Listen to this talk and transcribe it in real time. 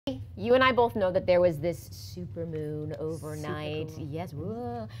You and I both know that there was this supermoon overnight. Super cool. Yes,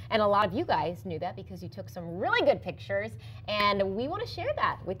 whoa. And a lot of you guys knew that because you took some really good pictures, and we want to share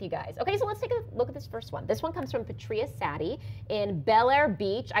that with you guys. Okay, so let's take a look at this first one. This one comes from Patria Sadi in Bel Air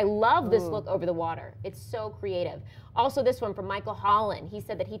Beach. I love this look over the water. It's so creative. Also this one from Michael Holland. He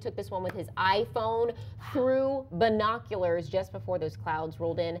said that he took this one with his iPhone through binoculars just before those clouds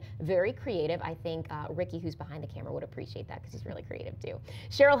rolled in. Very creative. I think Ricky, who's behind the camera, would appreciate that because he's really creative too.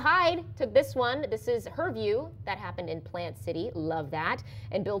 Sheryl Hunt took this one. This is her view that happened in Plant City. Love that.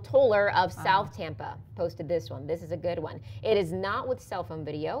 And Bill Toller of South Tampa posted this one. This is a good one. It is not with cell phone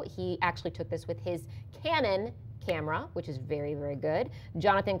video. He actually took this with his Canon camera, which is very, very good.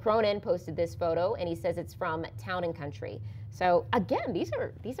 Jonathan Cronin posted this photo, and he says it's from Town and Country. So again, these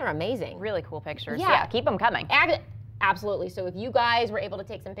are amazing. Really cool pictures. Yeah, keep them coming. Absolutely. So if you guys were able to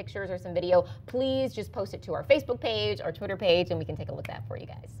take some pictures or some video, please just post it to our Facebook page or Twitter page, and we can take a look at that for you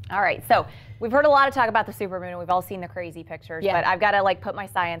guys. All right. So we've heard a lot of talk about the supermoon, and we've all seen the crazy pictures. But I've got to like put my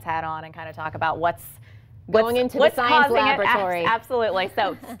sioence hat on and kind of talk about what's going into the science laboratory. Absolutely.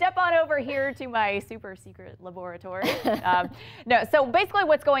 So step on over here to my super secret laboratory. No, so basically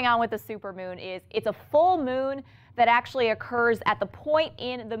what's going on with the supermoon is it's a full moon that actually occurs at the point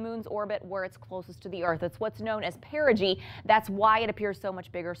in the moon's orbit where it's closest to the Earth. It's what's known as perigee. That's why it appears so much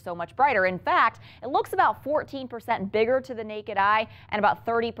bigger, so much brighter. In fact, it looks about 14% bigger to the naked eye and about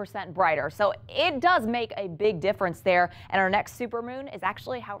 30% brighter. So it does make a big difference there. And our next supermoon is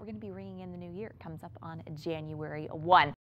actually how we're going to be ringing in the new year. It comes up on January 1.